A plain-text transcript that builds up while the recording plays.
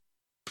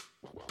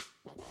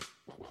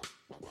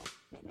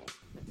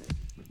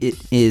It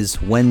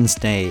is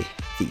Wednesday,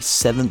 the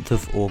 7th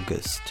of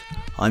August.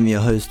 I'm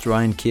your host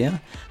Ryan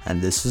Keir,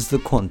 and this is the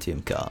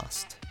Quantium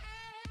Cast.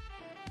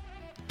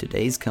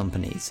 Today's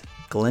companies: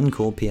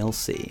 Glencore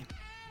plc,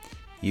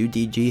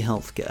 UDG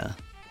Healthcare,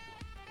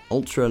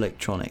 Ultra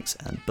Electronics,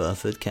 and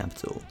Burford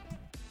Capital.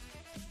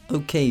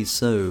 Okay,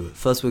 so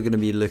first we're going to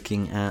be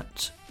looking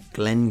at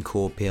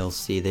Glencore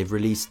plc. They've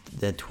released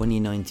their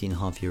 2019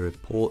 half-year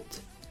report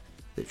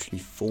literally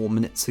 4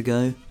 minutes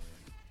ago,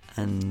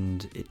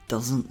 and it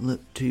doesn't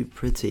look too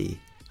pretty.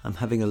 I'm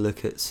having a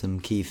look at some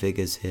key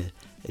figures here.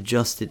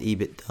 Adjusted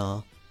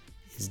EBITDA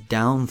is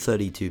down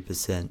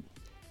 32%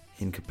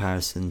 in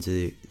comparison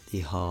to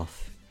the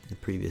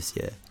previous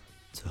year,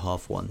 to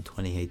half 1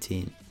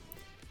 2018.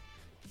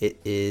 It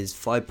is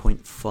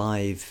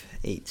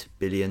 5.58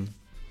 billion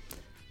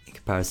in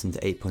comparison to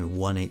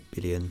 8.18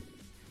 billion.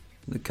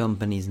 The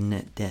company's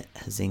net debt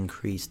has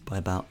increased by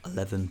about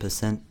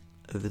 11%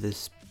 over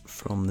this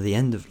from the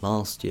end of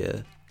last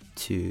year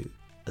to,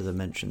 as I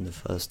mentioned, the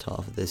first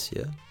half of this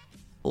year.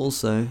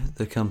 Also,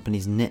 the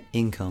company's net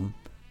income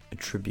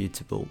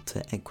attributable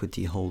to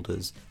equity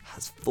holders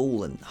has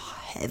fallen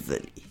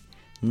heavily,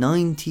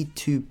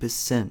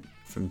 92%,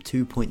 from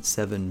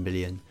 2.7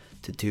 billion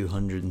to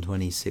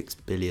 226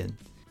 billion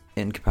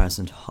in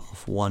comparison to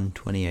half 1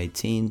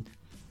 2018.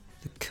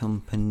 The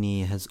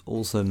company has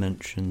also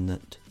mentioned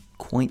that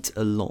quite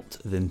a lot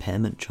of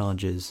impairment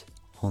charges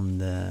on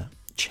their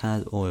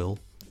Chad oil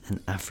and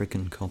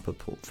African copper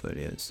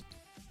portfolios.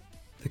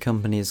 The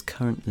company is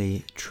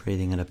currently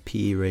trading at a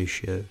PE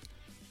ratio,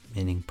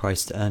 meaning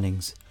price to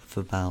earnings, of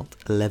about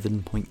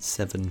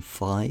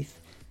 11.75,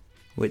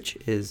 which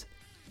is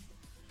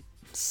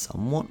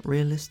somewhat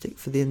realistic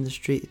for the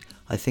industry.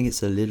 I think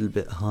it's a little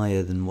bit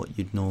higher than what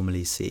you'd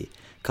normally see.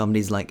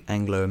 Companies like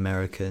Anglo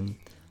American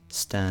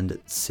stand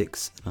at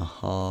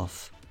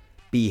 6.5.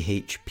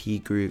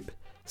 BHP Group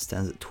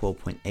stands at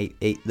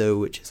 12.88 though,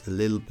 which is a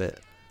little bit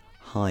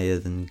higher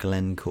than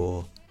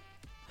Glencore.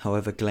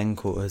 However,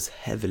 Glencore has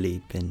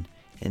heavily been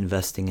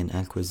investing in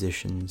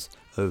acquisitions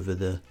over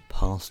the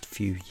past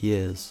few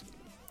years.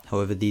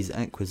 However, these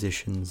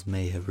acquisitions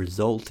may have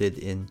resulted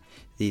in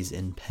these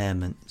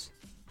impairments,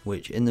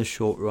 which in the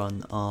short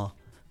run are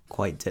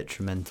quite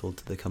detrimental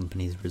to the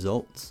company's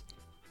results.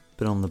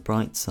 But on the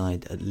bright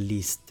side, at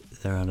least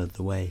they're out of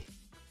the way.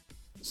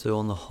 So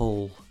on the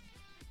whole,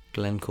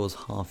 Glencore's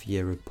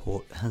half-year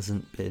report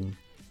hasn't been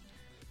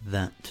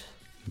that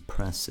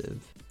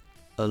impressive.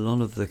 A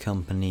lot of the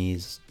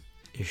company's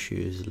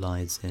issues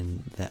lies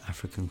in their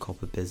African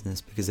copper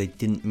business because they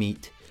didn't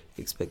meet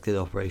expected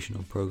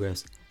operational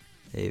progress.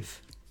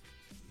 They've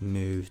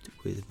moved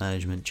with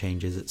management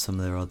changes at some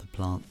of their other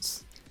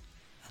plants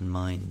and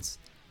mines.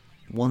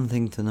 One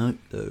thing to note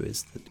though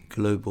is that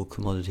global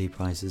commodity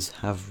prices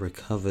have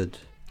recovered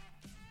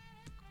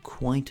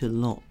quite a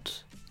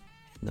lot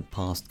in the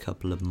past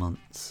couple of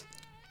months,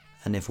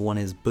 and if one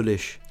is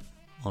bullish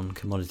on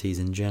commodities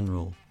in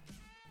general,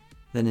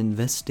 then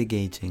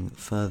investigating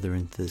further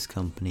into this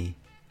company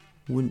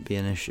wouldn't be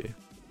an issue.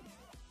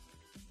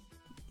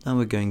 Now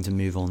we're going to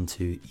move on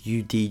to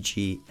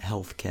UDG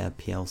Healthcare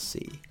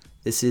plc.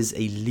 This is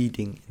a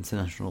leading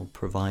international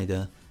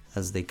provider,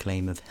 as they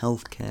claim, of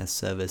healthcare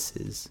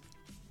services.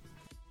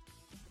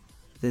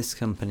 This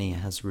company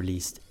has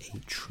released a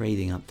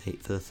trading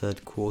update for the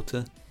third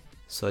quarter,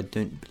 so I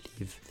don't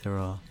believe there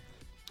are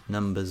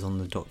numbers on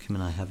the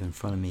document I have in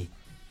front of me,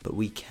 but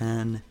we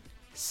can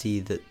see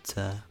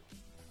that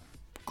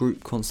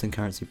group constant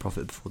currency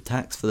profit before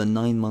tax for the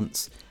 9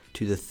 months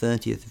to the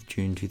 30th of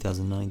June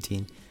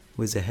 2019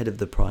 was ahead of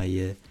the prior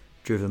year,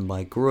 driven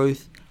by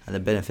growth and the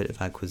benefit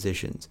of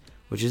acquisitions,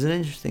 which is an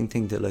interesting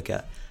thing to look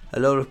at. A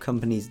lot of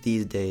companies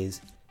these days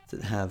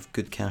that have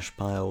good cash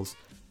piles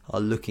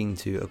are looking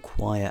to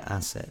acquire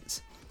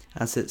assets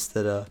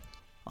that are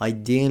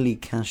ideally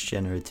cash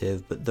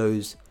generative, but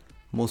those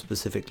more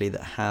specifically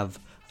that have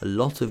a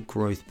lot of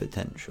growth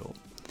potential.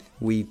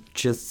 We've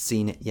just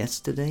seen it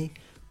yesterday.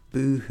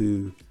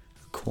 Boohoo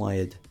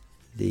acquired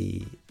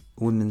the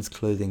women's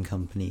clothing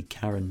company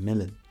Karen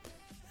Millen,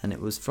 and it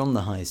was from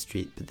the high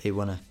street, but they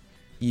want to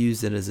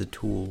use it as a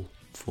tool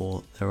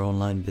for their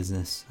online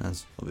business,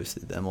 as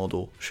obviously their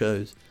model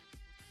shows.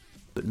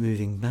 But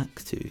moving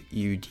back to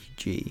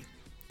UDG,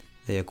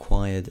 they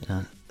acquired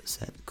an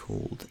asset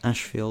called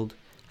Ashfield,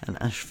 and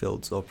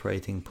Ashfield's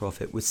operating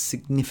profit was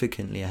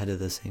significantly ahead of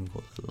the same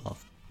quarter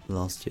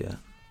last year.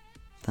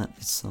 That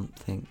is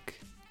something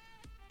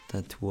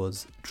that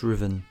was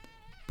driven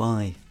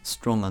by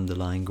strong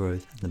underlying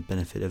growth and the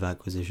benefit of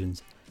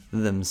acquisitions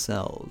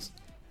themselves.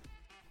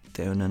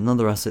 They own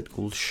another asset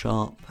called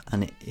Sharp,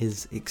 and it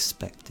is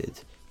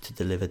expected to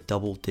deliver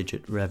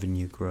double-digit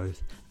revenue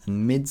growth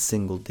and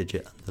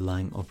mid-single-digit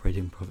underlying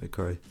operating profit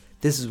growth.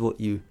 This is what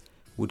you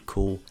would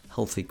call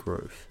healthy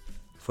growth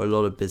for a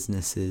lot of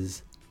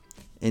businesses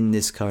in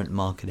this current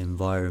market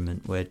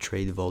environment where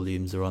trade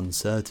volumes are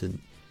uncertain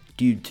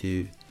due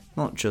to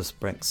not just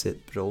Brexit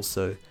but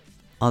also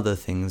other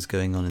things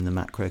going on in the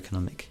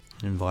macroeconomic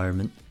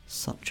environment,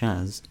 such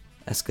as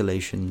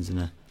escalations in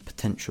a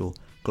potential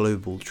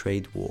global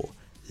trade war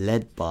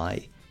led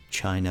by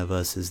China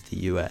versus the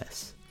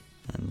US.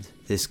 And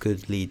this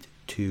could lead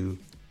to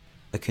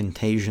a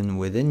contagion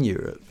within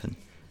Europe and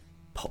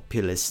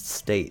populist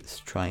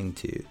states trying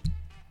to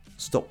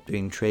stop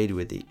doing trade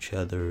with each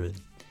other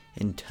and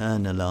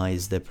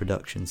internalize their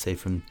production, say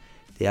from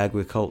the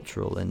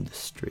agricultural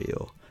industry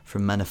or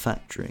from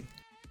manufacturing.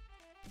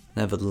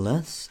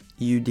 Nevertheless,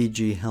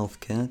 UDG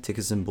Healthcare,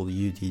 ticker symbol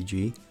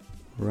UDG,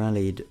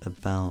 rallied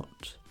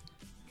about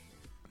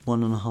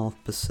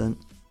 1.5%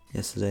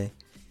 yesterday.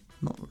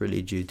 Not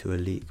really due to a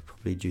leak,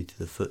 probably due to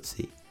the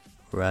FTSE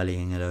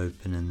rallying at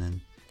open and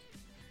then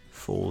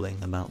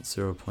falling about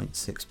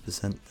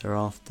 0.6%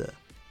 thereafter.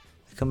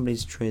 The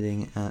company's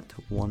trading at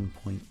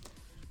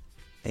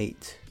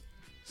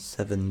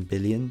 £1.87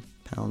 billion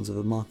of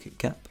a market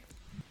cap.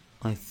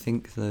 I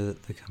think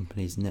that the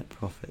company's net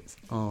profits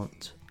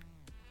aren't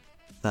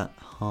that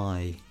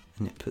high,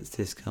 and it puts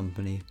this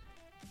company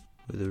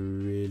with a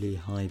really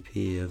high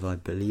PE of, I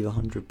believe,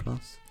 100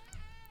 plus.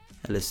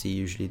 LSE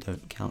usually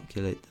don't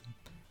calculate them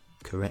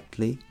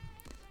correctly,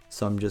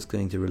 so I'm just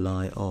going to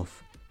rely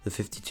off the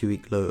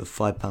 52-week low of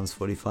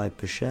 £5.45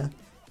 per share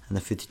and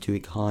the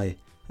 52-week high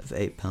of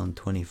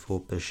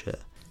 £8.24 per share.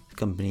 The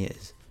company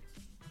is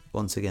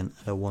once again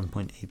at a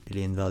 1.8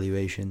 billion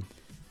valuation,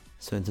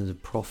 so in terms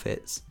of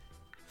profits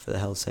for the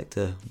health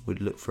sector, would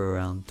look for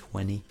around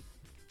 20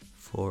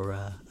 for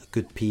a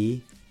good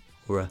PE,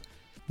 or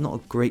not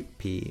a great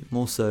PE,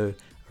 more so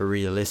a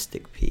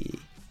realistic PE.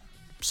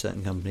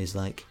 Certain companies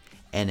like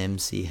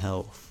NMC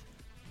Health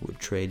would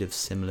trade of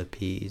similar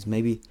PEs.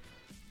 Maybe,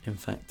 in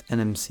fact,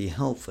 NMC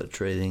Health are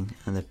trading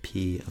at a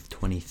PE of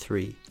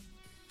 23.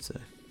 So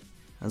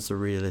that's a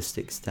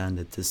realistic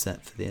standard to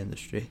set for the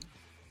industry.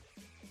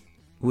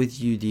 With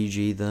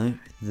UDG though,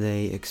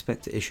 they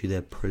expect to issue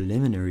their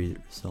preliminary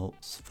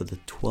results for the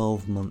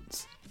 12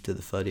 months to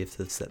the 30th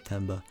of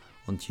September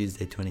on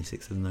Tuesday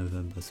 26th of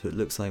November. So it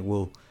looks like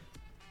we'll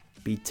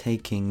be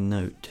taking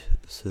note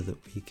so that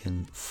we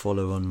can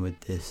follow on with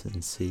this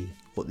and see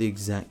what the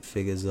exact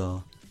figures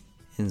are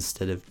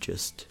instead of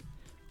just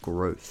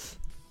growth,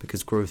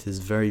 because growth is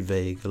very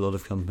vague. A lot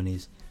of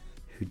companies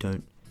who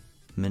don't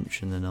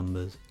mention the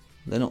numbers,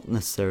 they're not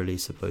necessarily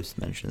supposed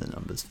to mention the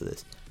numbers for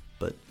this,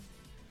 but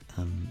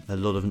a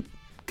lot of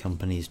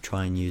companies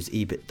try and use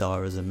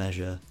EBITDA as a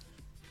measure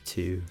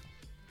to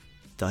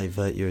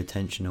divert your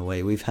attention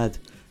away. We've had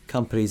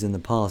companies in the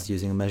past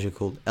using a measure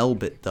called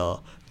EBITDA,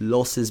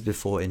 losses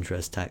before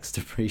interest, tax,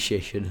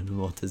 depreciation and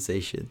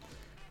amortization,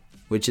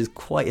 which is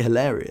quite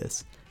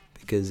hilarious,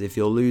 because if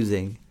you're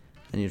losing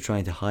and you're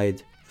trying to hide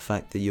the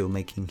fact that you're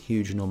making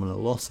huge nominal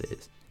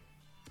losses,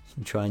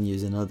 you try and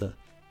use another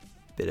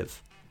bit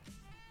of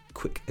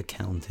quick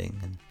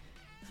accounting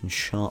and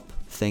sharp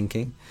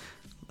thinking,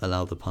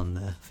 allow the pun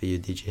there for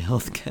UDG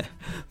Healthcare,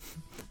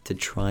 to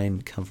try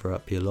and cover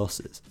up your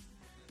losses.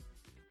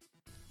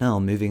 Now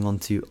moving on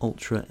to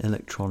Ultra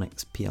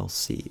Electronics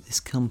PLC. This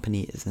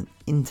company is an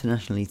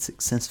internationally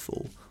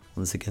successful,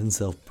 once again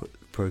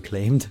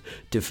self-proclaimed,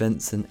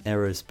 defense and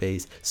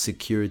aerospace,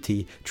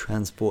 security,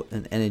 transport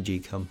and energy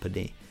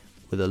company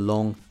with a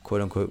long,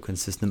 quote-unquote,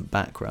 consistent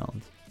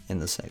background in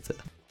the sector.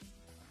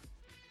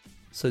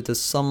 So to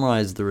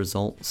summarize the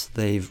results,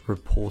 they've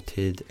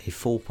reported a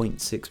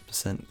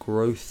 4.6%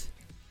 growth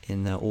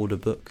in their order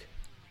book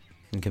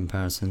in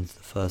comparison to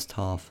the first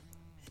half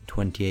in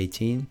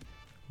 2018.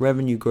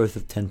 Revenue growth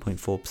of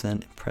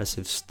 10.4%,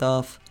 impressive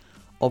stuff.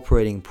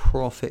 Operating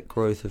profit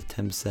growth of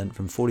 10%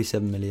 from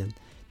 47 million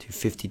to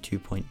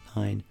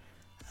 52.9.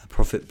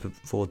 Profit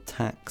before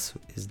tax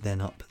is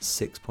then up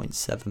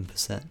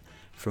 6.7%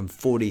 from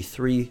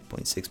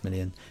 43.6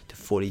 million to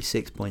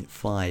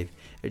 46.5.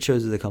 It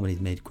shows that the company's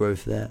made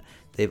growth there.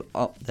 They've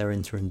upped their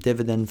interim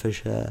dividend per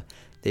share.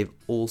 They've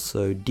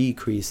also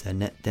decreased their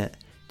net debt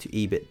to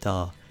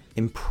EBITDA.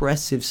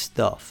 Impressive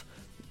stuff.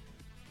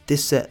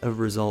 This set of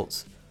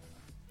results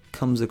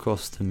comes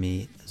across to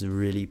me as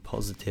really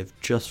positive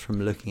just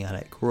from looking at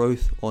it.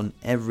 Growth on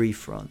every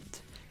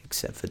front,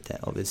 except for debt,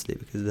 obviously,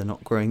 because they're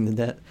not growing the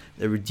debt,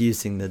 they're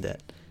reducing the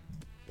debt.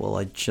 Well,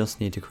 I just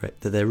need to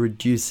correct that they're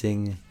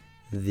reducing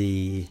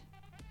the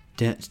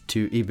debt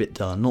to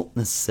EBITDA, not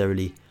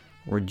necessarily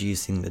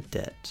reducing the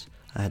debt.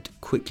 I had to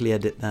quickly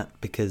edit that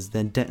because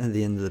their debt at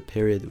the end of the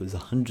period was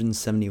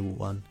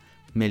 £171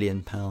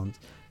 million.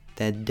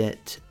 Their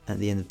debt at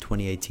the end of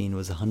 2018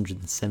 was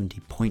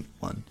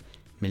 £170.1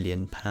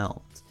 million.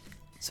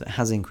 So it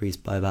has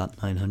increased by about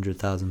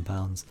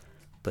 £900,000,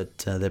 but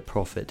their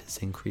profit has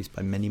increased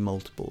by many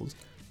multiples.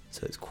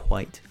 So it's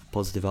quite a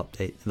positive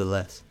update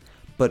nevertheless.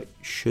 But it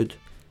should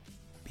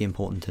be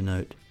important to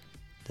note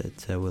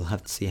that we'll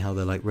have to see how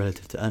they're like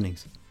relative to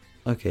earnings.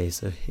 Okay,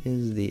 so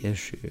here's the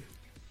issue.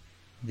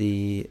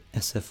 The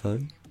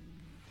SFO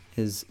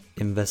is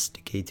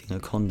investigating a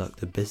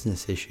conduct of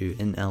business issue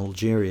in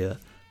Algeria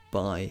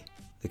by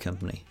the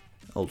company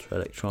Ultra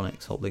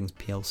Electronics Holdings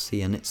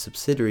PLC and its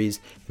subsidiaries,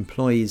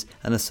 employees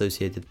and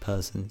associated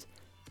persons.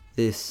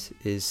 This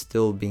is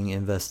still being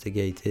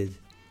investigated.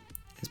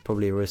 It's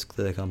probably a risk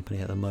to the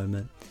company at the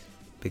moment,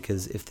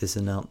 because if this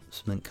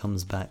announcement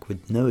comes back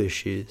with no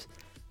issues,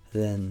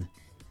 then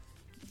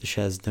the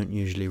shares don't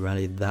usually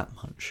rally that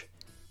much.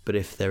 But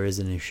if there is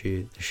an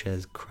issue, the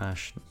shares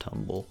crash and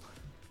tumble.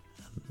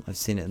 I've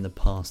seen it in the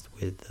past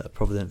with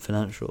Provident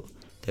Financial.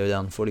 They were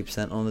down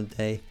 40% on a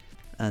day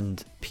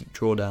and peak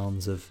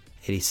drawdowns of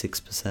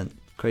 86%.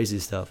 Crazy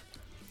stuff.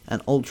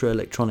 And Ultra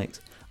Electronics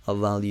are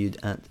valued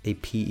at a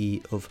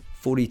PE of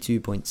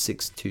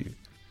 42.62,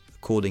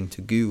 according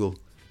to Google,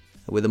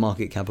 with a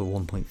market cap of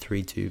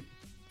 1.32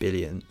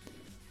 billion.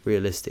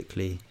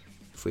 Realistically,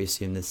 if we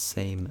assume the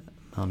same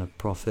amount of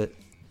profit,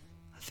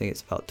 I think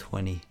it's about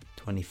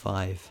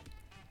 25,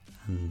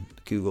 and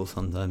Google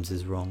sometimes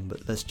is wrong,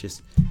 but let's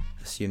just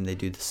assume they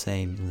do the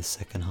same in the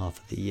second half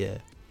of the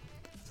year.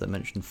 As I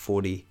mentioned,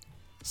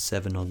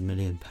 47 odd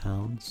million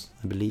pounds,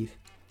 I believe.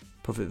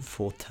 Profit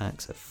before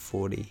tax at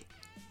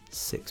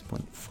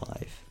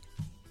 46.5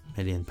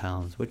 million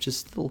pounds, which is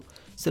still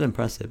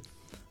impressive.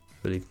 I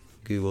believe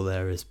Google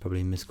there is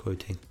probably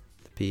misquoting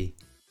the P.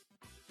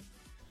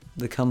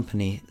 The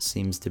company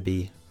seems to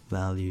be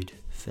valued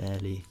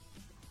fairly,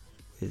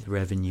 with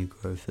revenue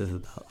growth of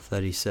about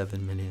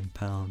 37 million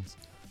pounds,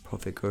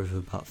 profit growth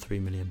of about 3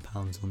 million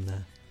pounds on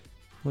there,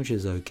 which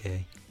is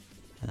okay.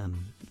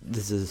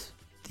 This is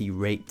the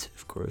rate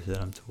of growth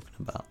that I'm talking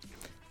about,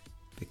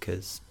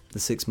 because the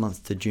 6 months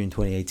to June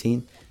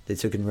 2018, they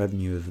took in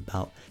revenue of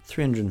about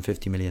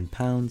 350 million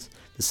pounds.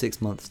 The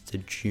 6 months to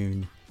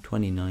June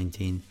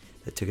 2019,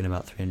 they took in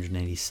about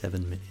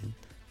 387 million.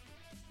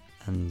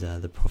 And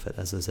the profit,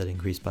 as I said,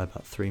 increased by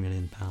about 3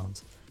 million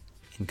pounds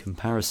in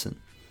comparison.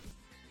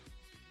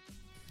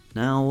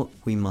 Now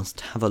we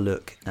must have a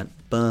look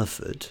at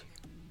Burford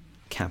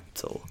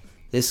Capital.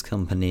 This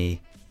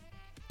company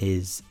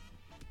is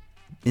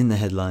in the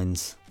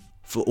headlines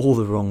for all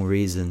the wrong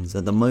reasons.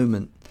 At the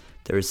moment,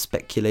 there is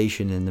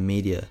speculation in the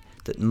media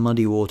that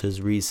Muddy Waters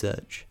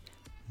Research,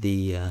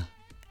 the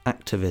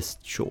activist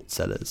short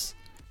sellers,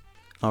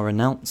 are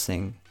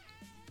announcing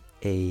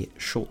a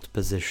short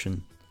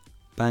position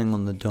bang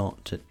on the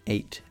dot at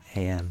 8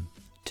 a.m.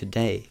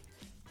 today,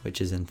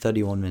 which is in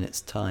 31 minutes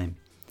time.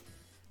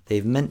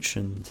 They've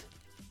mentioned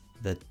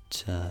that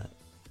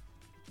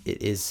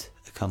it is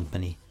a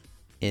company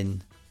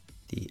in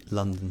the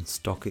London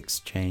Stock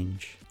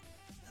Exchange,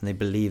 and they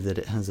believe that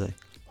it has a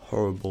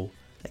horrible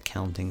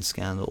accounting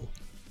scandal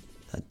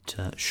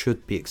that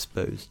should be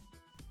exposed.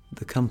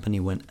 The company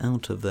went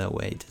out of their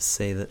way to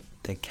say that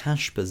their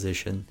cash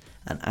position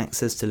and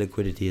access to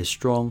liquidity is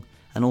strong,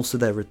 and also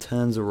their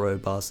returns are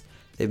robust.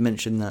 They've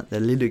mentioned that their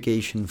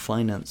litigation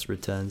finance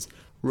returns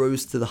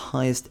rose to the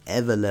highest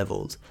ever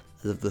levels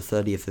as of the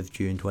 30th of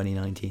June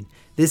 2019.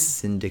 This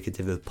is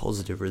indicative of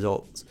positive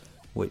results,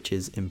 which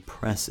is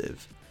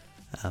impressive.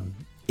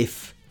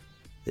 If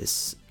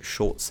this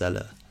short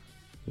seller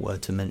were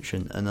to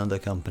mention another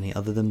company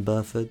other than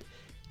Burford,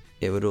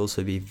 it would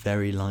also be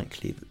very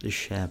likely that the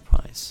share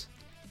price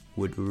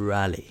would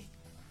rally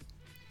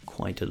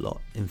quite a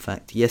lot. In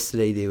fact,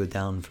 yesterday they were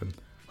down from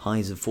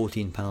highs of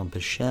 £14 per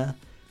share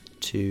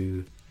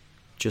to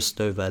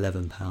just over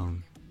 £11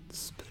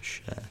 per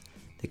share.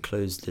 They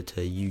closed at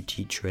a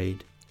UT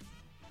trade,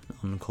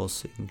 an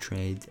on-costing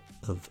trade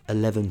of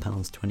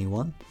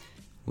 £11.21,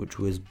 which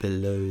was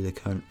below the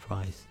current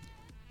price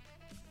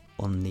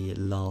on the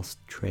last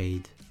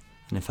trade,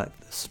 and in fact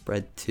the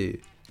spread too,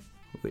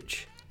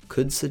 which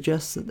could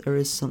suggest that there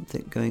is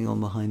something going on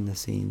behind the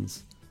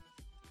scenes.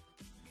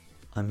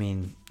 I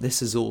mean,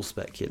 this is all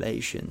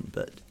speculation,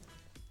 but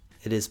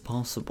it is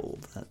possible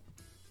that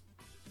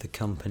the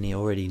company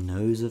already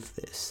knows of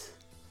this.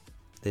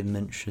 They've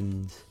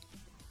mentioned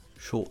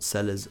short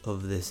sellers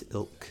of this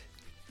ilk,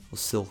 or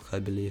silk I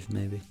believe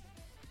maybe,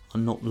 are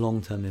not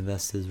long-term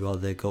investors, rather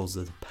their goals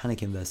are to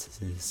panic investors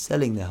into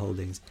selling their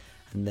holdings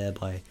and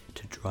thereby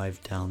to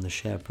drive down the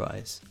share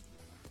price.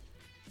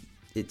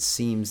 It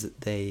seems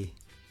that they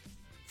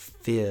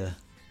fear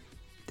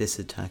this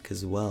attack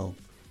as well,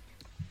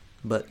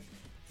 but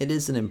it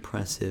is an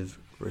impressive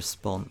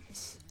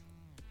response.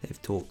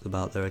 They've talked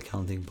about their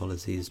accounting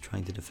policies,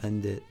 trying to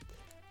defend it,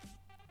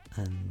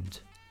 and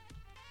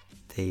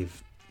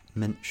they've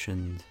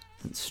mentioned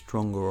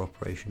stronger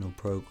operational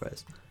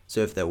progress.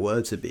 So if there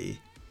were to be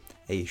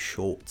a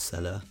short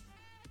seller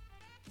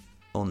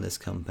on this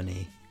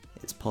company,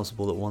 it's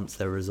possible that once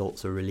their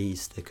results are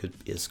released, there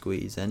could be a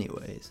squeeze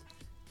anyways.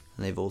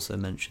 And they've also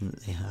mentioned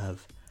that they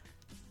have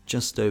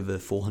just over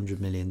 $400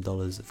 million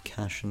of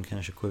cash and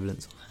cash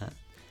equivalents on hand.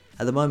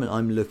 At the moment,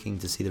 I'm looking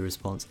to see the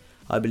response.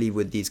 I believe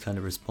with these kind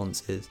of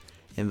responses,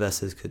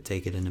 investors could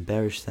take it in a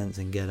bearish sense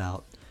and get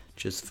out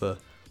just for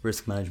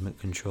risk management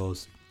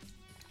controls.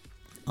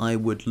 I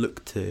would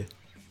look to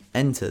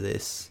enter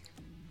this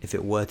if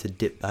it were to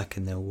dip back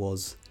and there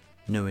was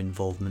no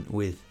involvement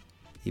with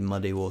the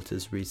Muddy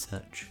Waters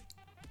Research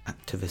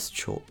activist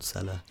short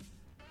seller.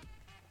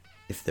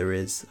 If there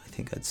is, I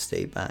think I'd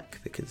stay back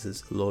because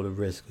there's a lot of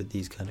risk with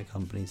these kind of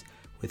companies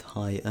with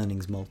high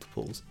earnings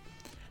multiples.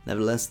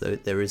 Nevertheless though,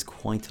 there is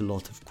quite a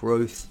lot of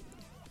growth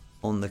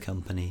on the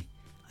company.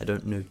 I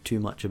don't know too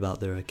much about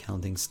their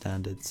accounting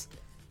standards,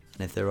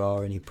 and if there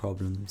are any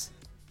problems,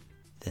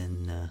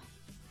 then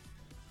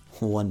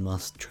one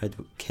must tread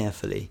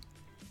carefully,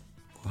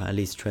 or at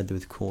least tread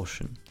with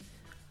caution.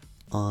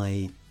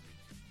 I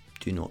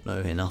do not know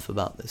enough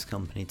about this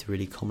company to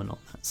really comment on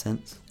that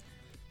sense,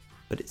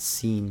 but it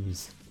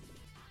seems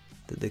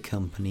that the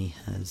company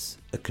has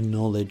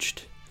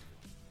acknowledged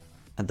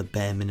at the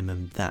bare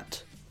minimum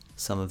that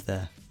some of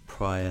their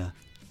prior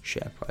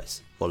share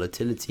price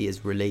volatility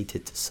is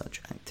related to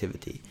such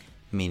activity,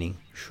 meaning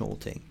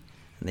shorting.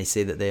 And they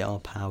say that they are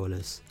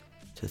powerless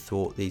to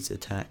thwart these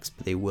attacks,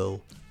 but they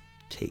will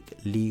take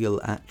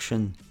legal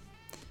action.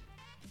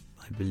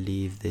 I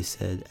believe they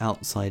said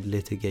outside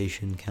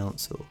litigation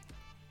counsel.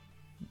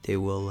 They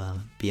will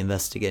be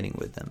investigating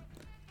with them.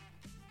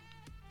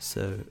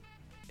 So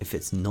if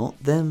it's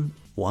not them,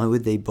 why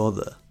would they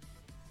bother?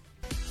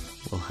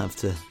 We'll have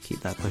to keep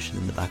that question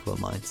in the back of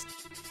our minds.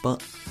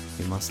 But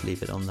we must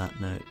leave it on that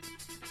note.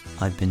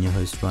 I've been your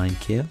host, Ryan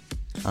Keir.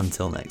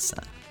 Until next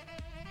time.